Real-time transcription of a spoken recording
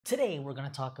Today we're going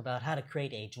to talk about how to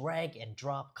create a drag and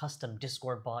drop custom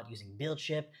Discord bot using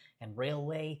Buildship and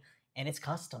Railway, and it's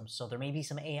custom, so there may be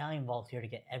some AI involved here to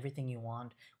get everything you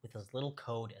want with as little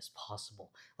code as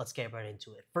possible. Let's get right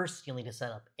into it. First, you'll need to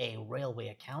set up a Railway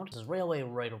account. This is Railway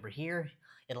right over here.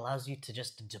 It allows you to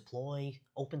just deploy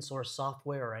open source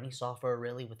software or any software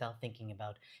really without thinking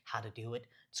about how to do it.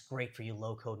 It's great for you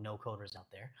low code, no coders out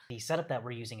there. The setup that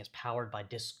we're using is powered by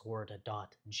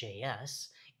discord.js,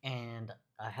 and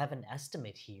I have an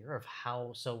estimate here of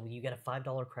how, so you get a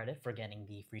 $5 credit for getting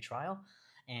the free trial,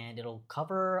 and it'll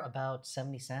cover about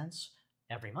 70 cents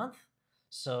every month.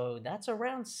 So that's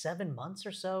around 7 months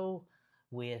or so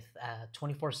with a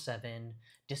 24/7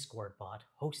 Discord bot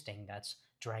hosting that's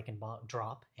drag and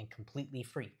drop and completely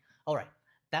free. All right,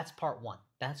 that's part one.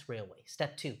 That's Railway.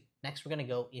 Step two. Next, we're going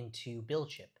to go into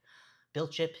Buildship.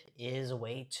 Buildship is a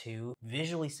way to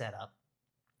visually set up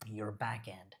your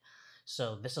backend.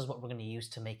 So this is what we're going to use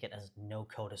to make it as no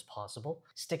code as possible.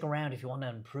 Stick around if you want to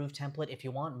improve template. If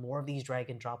you want more of these drag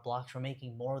and drop blocks, we're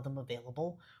making more of them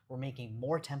available. We're making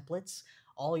more templates.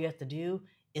 All you have to do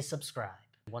is subscribe.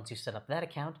 Once you set up that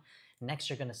account, next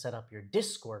you're going to set up your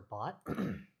Discord bot.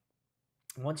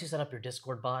 Once you set up your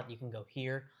Discord bot, you can go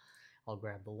here. I'll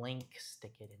grab the link,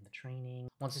 stick it in the training.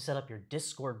 Once you set up your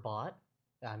Discord bot,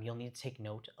 you'll need to take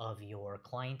note of your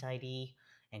client ID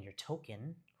and your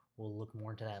token. We'll look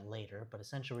more into that later, but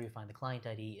essentially where you find the client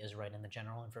ID is right in the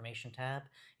general information tab.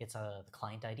 It's the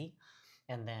client ID.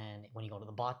 And then when you go to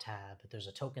the bot tab, there's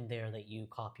a token there that you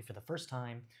copy for the first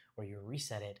time or you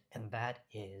reset it, and that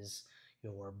is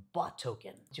your bot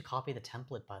token. Once you copy the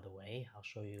template, by the way, I'll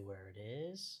show you where it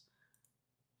is.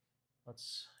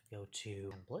 Let's go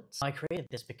to templates. I created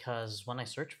this because when I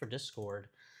searched for Discord,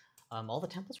 all the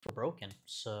templates were broken.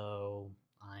 So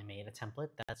I made a template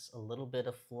that's a little bit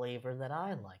of flavor that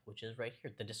I like, which is right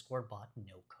here, the Discord bot,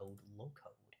 no code, low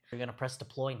code. You're gonna press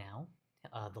deploy now.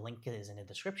 The link is in the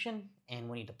description, and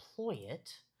when you deploy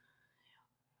it,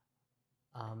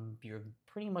 you're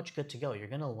pretty much good to go. You're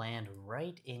gonna land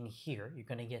right in here. You're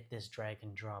gonna get this drag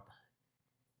and drop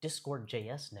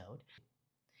Discord.js node.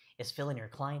 Is fill in your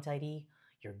client ID,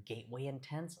 your gateway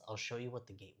intents. I'll show you what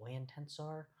the gateway intents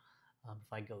are.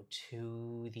 If I go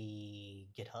to the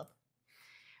GitHub,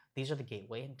 these are the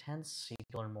gateway intents. You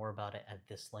can learn more about it at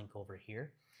this link over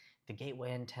here. The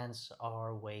gateway intents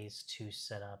are ways to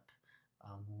set up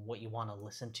what you want to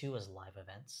listen to as live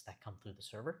events that come through the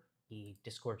server. The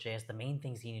Discord.js, the main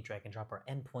things you need to drag and drop are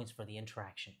endpoints for the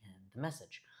interaction and the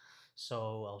message.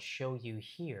 So I'll show you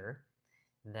here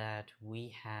that we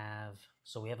have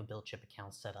a Buildship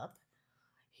account set up.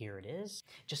 Here it is.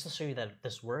 Just to show you that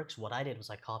this works, what I did was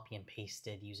I copy and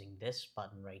pasted using this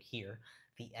button right here,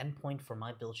 the endpoint for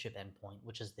my Buildship endpoint,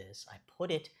 which is this. I put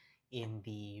it in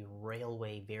the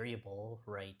Railway variable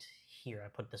right here. I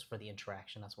put this for the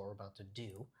interaction. That's what we're about to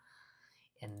do.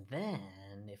 And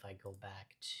then if I go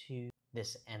back to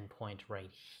this endpoint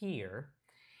right here,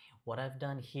 what I've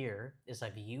done here is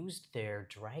I've used their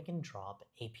drag and drop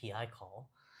API call.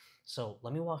 So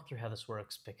let me walk through how this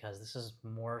works because this is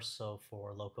more so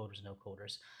for low coders, no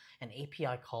coders. An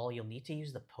API call, you'll need to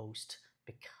use the post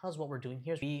because what we're doing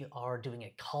here is we are doing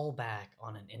a callback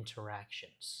on an interaction.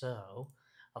 So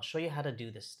I'll show you how to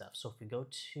do this stuff. So if we go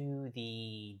to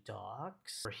the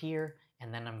docs, we're here,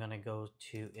 and then I'm going to go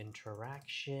to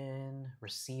interaction,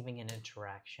 receiving an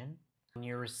interaction. When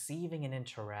you're receiving an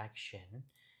interaction,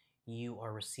 you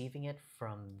are receiving it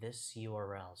from this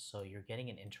URL. So you're getting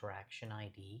an interaction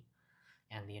ID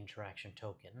and the interaction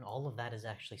token. All of that is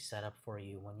actually set up for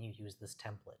you when you use this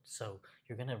template. So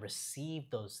you're going to receive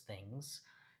those things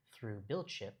through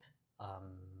Buildship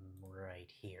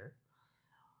right here.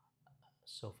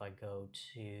 So if I go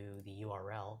to the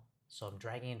URL, so I'm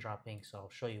dragging and dropping, so I'll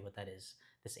show you what that is.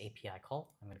 This API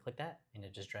call, I'm going to click that, and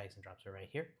it just drags and drops it right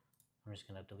here. I'm just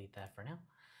going to delete that for now.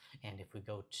 And if we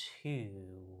go to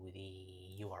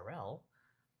the URL,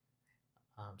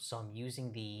 so I'm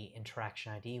using the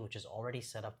interaction ID, which is already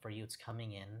set up for you. It's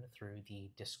coming in through the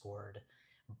Discord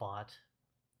bot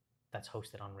that's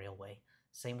hosted on Railway.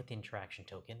 Same with the interaction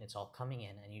token. It's all coming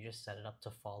in, and you just set it up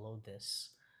to follow this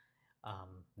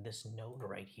this node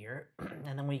right here.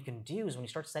 And then what you can do is when you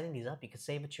start setting these up, you can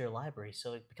save it to your library,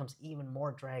 so it becomes even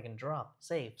more drag and drop.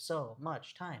 Save so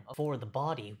much time. For the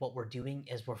body, what we're doing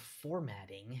is we're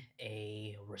formatting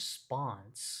a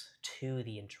response to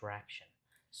the interaction.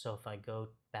 So if I go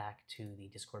back to the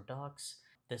Discord docs,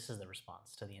 this is the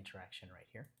response to the interaction right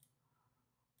here.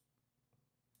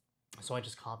 So I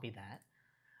just copy that.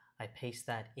 I paste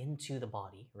that into the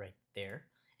body right there.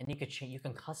 And you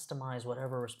can customize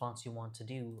whatever response you want to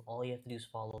do. All you have to do is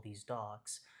follow these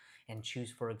docs. and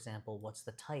choose, for example, what's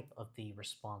the type of the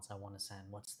response I want to send,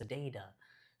 what's the data.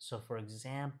 So for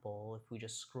example, if we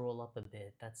just scroll up a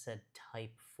bit, that said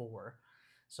type 4.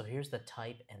 So here's the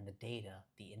type and the data,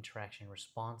 the interaction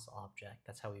response object.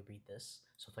 That's how we read this.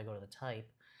 So if I go to the type,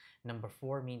 number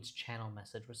 4 means channel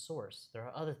message with source. There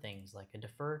are other things like a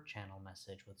deferred channel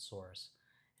message with source,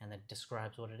 and that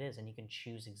describes what it is, and you can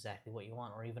choose exactly what you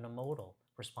want, or even a modal,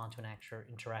 respond to an actual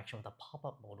interaction with a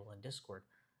pop-up modal in Discord.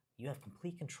 You have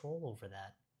complete control over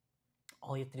that.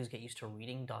 All you have to do is get used to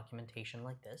reading documentation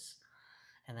like this,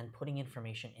 and then putting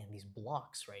information in these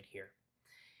blocks right here.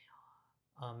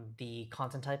 The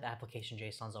content type application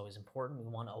JSON is always important. We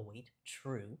want to await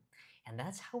true, and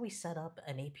that's how we set up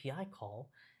an API call.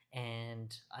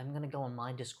 And I'm going to go on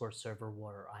my Discord server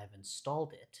where I've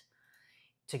installed it.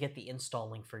 To get the install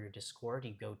link for your Discord,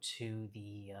 you go to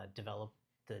the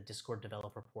Discord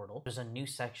developer portal. There's a new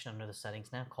section under the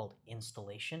settings now called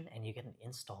installation, and you get an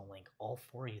install link all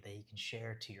for you that you can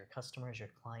share to your customers,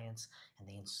 your clients, and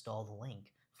they install the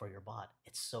link for your bot.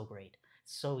 It's so great.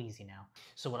 It's so easy now.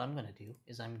 So what I'm going to do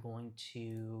is I'm going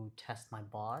to test my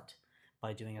bot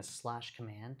by doing a /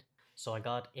 command. So I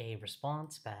got a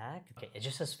response back. Okay, it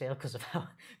just says fail because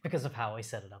of how I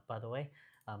set it up, by the way.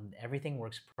 Everything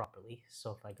works properly.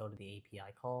 So if I go to the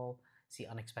API call, see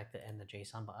unexpected and the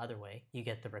JSON, but either way, you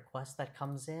get the request that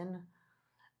comes in,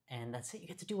 and that's it. You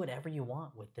get to do whatever you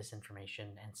want with this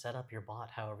information and set up your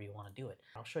bot however you want to do it.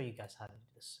 I'll show you guys how to do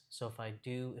this. So if I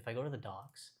go to the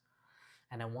docs,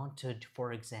 and I want to,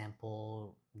 for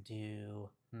example, do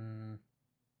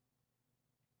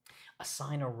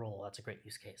assign a role. That's a great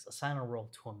use case. Assign a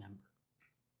role to a member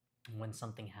when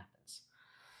something happens.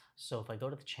 So if I go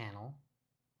to the channel,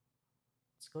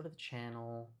 let's go to the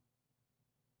channel,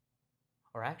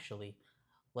 or actually,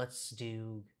 let's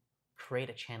do create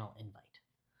a channel invite.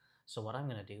 So what I'm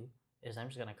going to do is I'm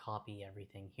just going to copy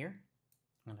everything here.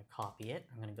 I'm going to copy it.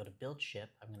 I'm going to go to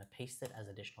Buildship. I'm going to paste it as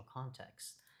additional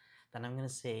context. Then I'm going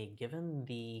to say, given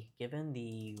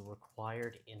the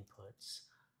required inputs,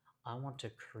 I want to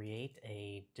create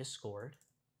a Discord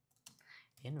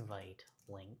invite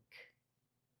link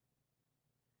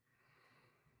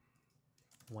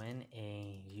when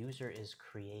a user is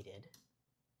created,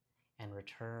 and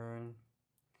return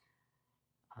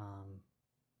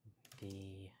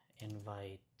the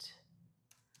invite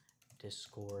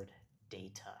Discord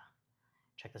data.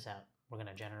 Check this out. We're going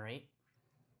to generate.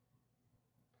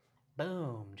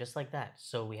 Boom, just like that.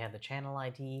 So we have the channel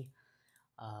ID.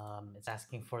 It's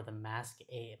asking for the max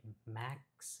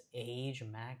age,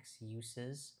 max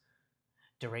uses,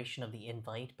 duration of the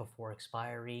invite before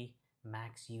expiry,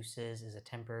 max uses, is it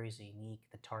temporary, is it unique,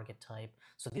 the target type.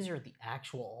 So these are the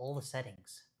all the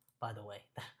settings, by the way.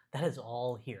 That is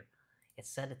all here. It's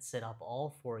set up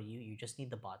all for you. You just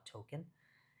need the bot token,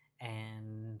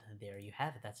 and there you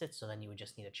have it. That's it. So then you would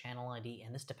just need a channel ID,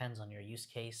 and this depends on your use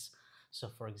case. So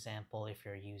for example, if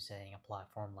you're using a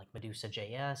platform like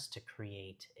Medusa.js to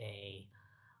create a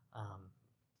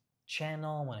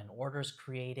channel when an order is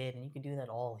created, and you can do that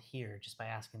all here just by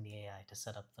asking the AI to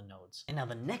set up the nodes. And now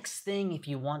the next thing, if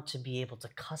you want to be able to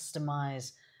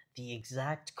customize the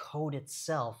exact code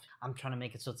itself, I'm trying to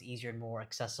make it so it's easier and more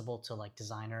accessible to like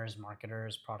designers,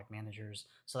 marketers, product managers.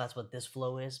 So that's what this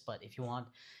flow is. But if you want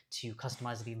to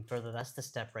customize it even further, that's the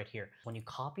step right here. When you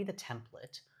copy the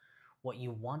template, what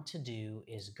you want to do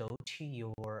is go to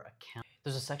your account.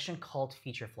 There's a section called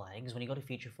feature flags. When you go to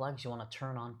feature flags, you want to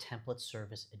turn on template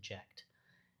service eject.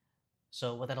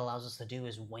 So what that allows us to do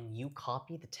is when you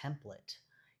copy the template,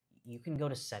 you can go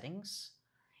to settings,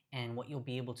 and what you'll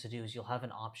be able to do is you'll have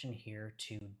an option here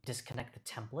to disconnect the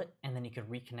template, and then you can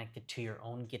reconnect it to your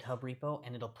own GitHub repo,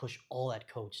 and it'll push all that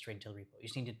code straight into the repo. You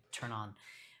just need to turn on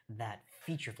that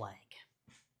feature flag.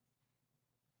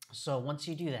 So once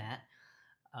you do that,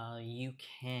 you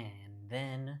can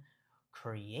then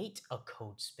create a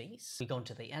code space. We go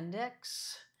into the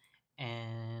index,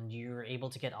 and you're able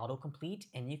to get autocomplete,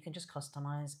 and you can just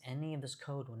customize any of this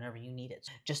code whenever you need it.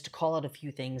 Just to call out a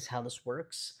few things how this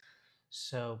works.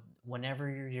 So whenever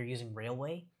you're using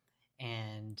Railway,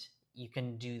 and you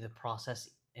can do the process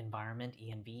environment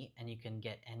env, and you can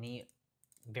get any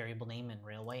variable name in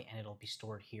Railway, and it'll be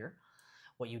stored here.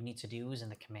 What you need to do is in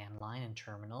the command line in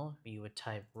terminal, you would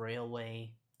type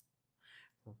Railway.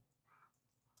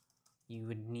 You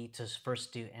would need to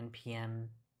first do npm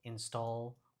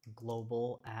install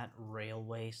global at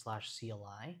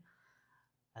railway/CLI.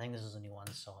 I think this is a new one,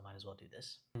 so I might as well do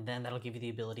this. And then that'll give you the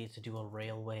ability to do a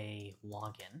Railway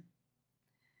login.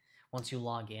 Once you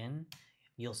log in,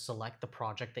 you'll select the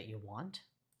project that you want.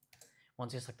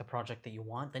 Once you select the project that you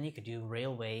want, then you could do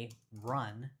Railway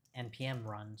run, npm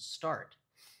run start.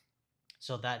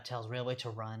 So that tells Railway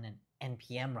to run an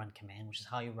npm run command, which is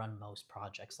how you run most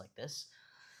projects like this.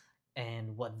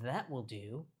 And what that will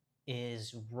do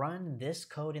is run this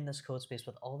code in this code space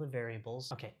with all the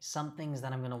variables. Okay, some things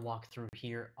that I'm going to walk through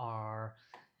here are,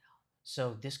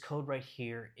 so this code right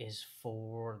here is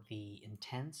for the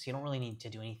intents. You don't really need to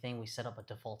do anything. We set up a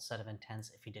default set of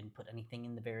intents if you didn't put anything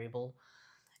in the variable.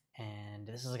 And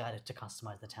this is a guide to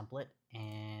customize the template.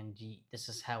 And this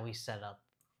is how we set up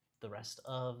the rest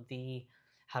of the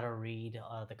how to read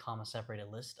the comma separated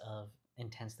list of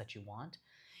intents that you want.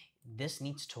 This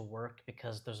needs to work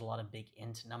because there's a lot of big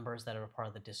int numbers that are a part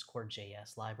of the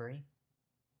Discord.js library.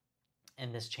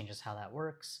 And this changes how that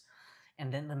works.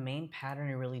 And then the main pattern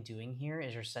you're really doing here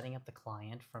is you're setting up the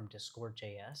client from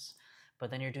Discord.js,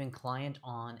 but then you're doing client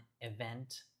on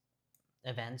events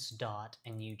dot,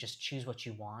 and you just choose what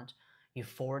you want. You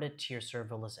forward it to your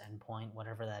serverless endpoint,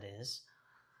 whatever that is.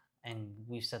 And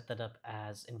we've set that up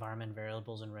as environment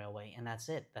variables in Railway, and that's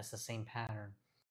it. That's the same pattern.